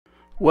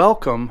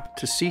Welcome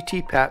to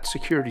CT-PAT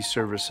Security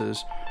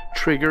Services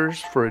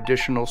Triggers for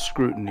Additional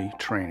Scrutiny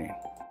Training.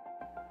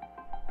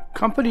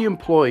 Company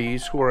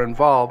employees who are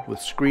involved with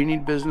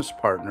screening business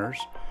partners,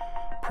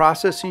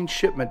 processing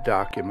shipment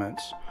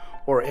documents,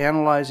 or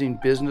analyzing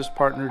business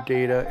partner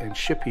data and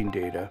shipping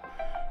data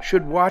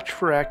should watch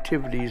for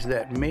activities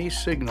that may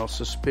signal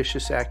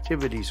suspicious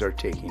activities are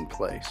taking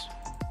place.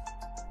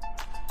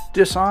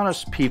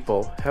 Dishonest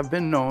people have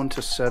been known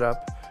to set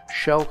up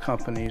shell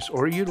companies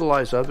or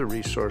utilize other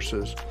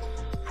resources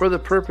for the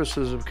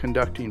purposes of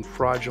conducting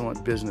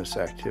fraudulent business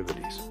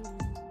activities.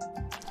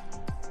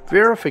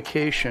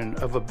 Verification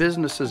of a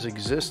business's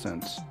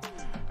existence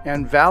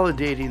and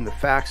validating the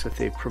facts that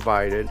they've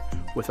provided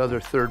with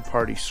other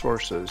third-party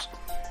sources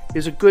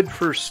is a good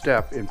first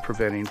step in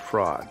preventing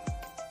fraud.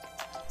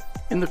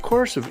 In the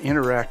course of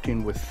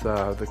interacting with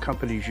the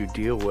companies you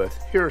deal with,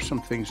 here are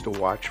some things to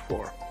watch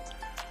for.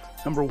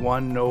 Number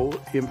one, no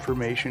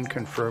information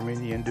confirming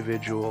the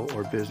individual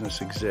or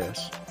business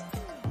exists.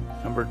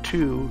 Number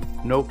two,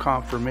 no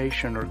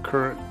confirmation or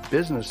current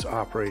business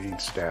operating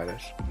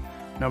status.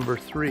 Number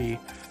three,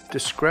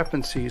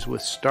 discrepancies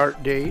with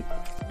start date,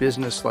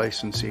 business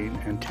licensing,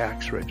 and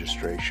tax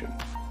registration.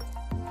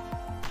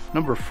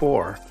 Number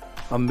four,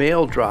 a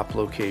mail drop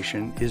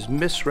location is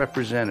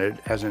misrepresented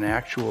as an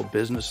actual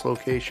business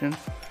location.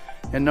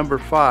 And number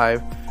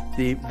five,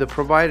 the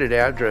provided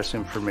address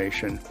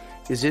information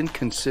is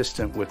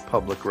inconsistent with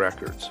public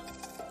records.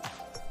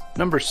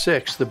 Number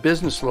six, the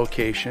business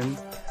location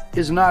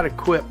is not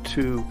equipped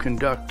to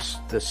conduct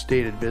the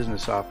stated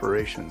business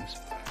operations.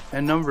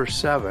 And number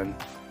seven,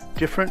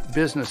 different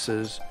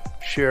businesses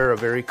share a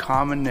very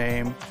common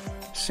name,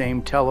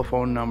 same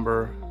telephone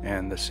number,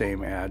 and the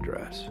same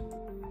address.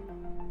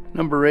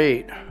 Number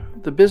eight,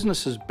 the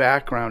business's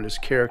background is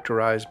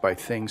characterized by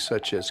things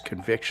such as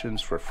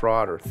convictions for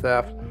fraud or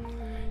theft.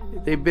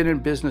 They've been in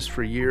business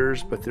for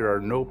years, but there are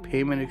no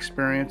payment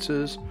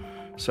experiences,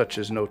 such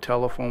as no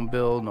telephone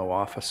bill, no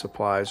office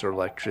supplies, or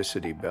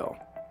electricity bill.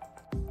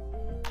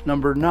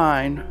 Number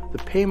nine, the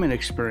payment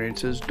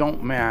experiences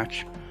don't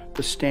match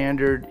the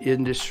standard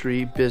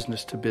industry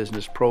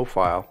business-to-business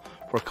profile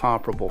for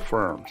comparable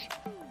firms.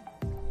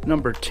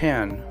 Number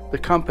 10, the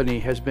company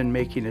has been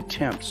making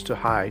attempts to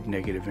hide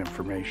negative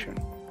information.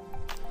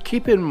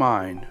 Keep in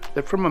mind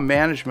that from a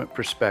management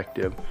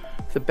perspective,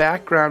 the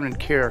background and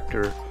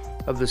character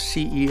of the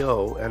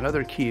CEO and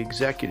other key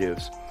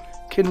executives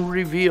can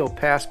reveal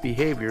past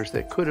behaviors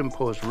that could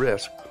impose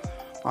risk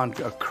on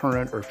a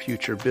current or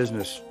future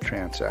business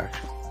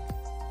transaction.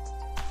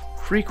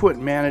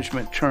 Frequent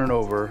management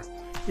turnover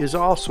is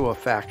also a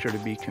factor to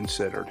be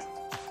considered.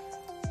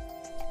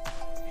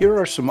 Here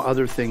are some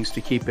other things to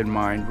keep in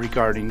mind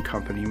regarding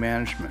company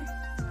management.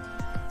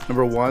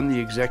 Number one, the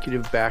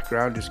executive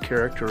background is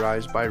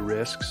characterized by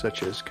risks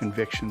such as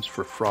convictions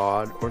for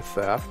fraud or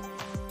theft.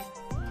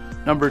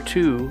 Number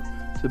two,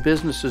 the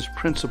business's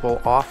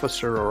principal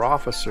officer or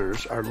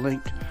officers are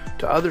linked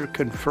to other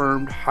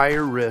confirmed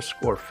higher risk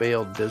or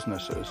failed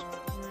businesses.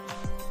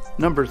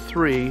 Number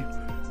three,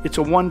 it's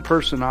a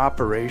one-person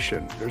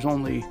operation. There's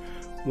only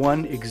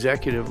one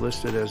executive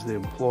listed as the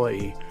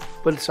employee,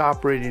 but it's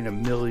operating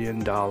 $1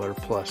 million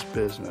plus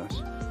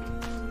business.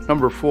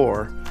 Number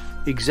four,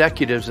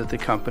 executives at the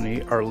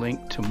company are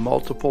linked to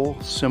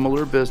multiple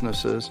similar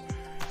businesses,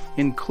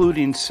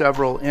 including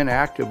several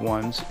inactive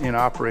ones in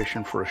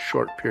operation for a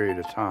short period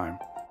of time.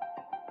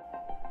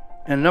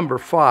 And number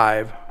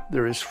five,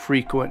 there is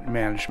frequent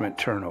management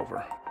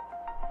turnover.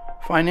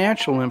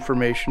 Financial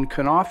information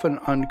can often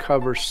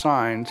uncover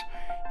signs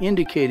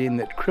indicating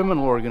that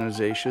criminal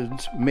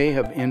organizations may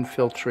have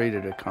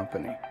infiltrated a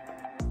company.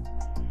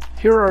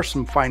 Here are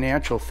some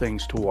financial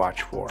things to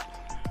watch for.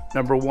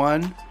 Number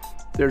one,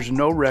 there's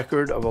no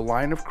record of a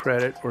line of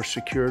credit or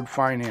secured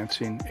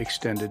financing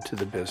extended to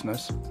the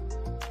business.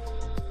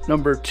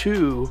 Number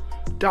two,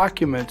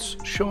 documents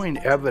showing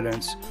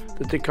evidence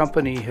that the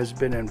company has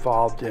been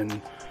involved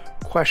in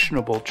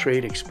questionable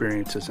trade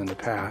experiences in the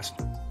past.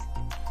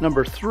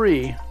 Number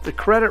three, the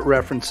credit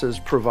references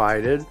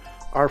provided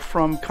are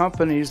from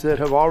companies that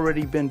have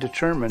already been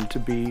determined to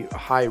be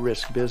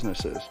high-risk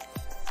businesses.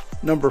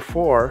 Number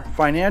four,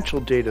 financial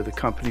data the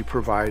company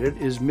provided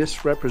is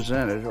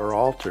misrepresented or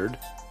altered.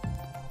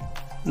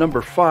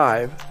 Number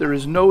five, there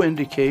is no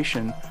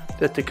indication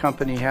that the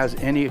company has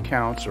any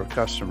accounts or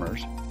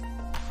customers.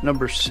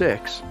 Number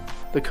six,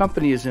 the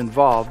company is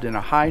involved in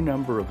a high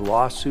number of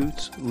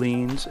lawsuits,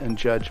 liens, and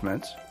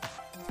judgments.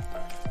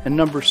 And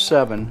number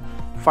seven,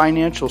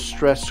 financial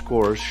stress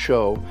scores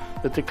show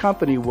that the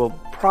company will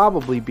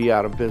probably be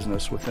out of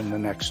business within the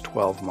next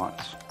 12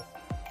 months.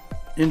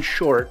 In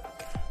short,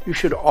 you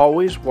should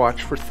always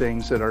watch for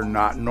things that are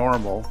not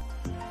normal,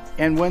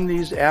 and when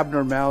these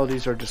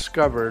abnormalities are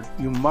discovered,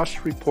 you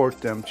must report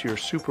them to your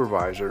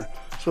supervisor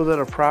so that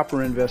a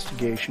proper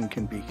investigation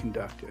can be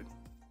conducted.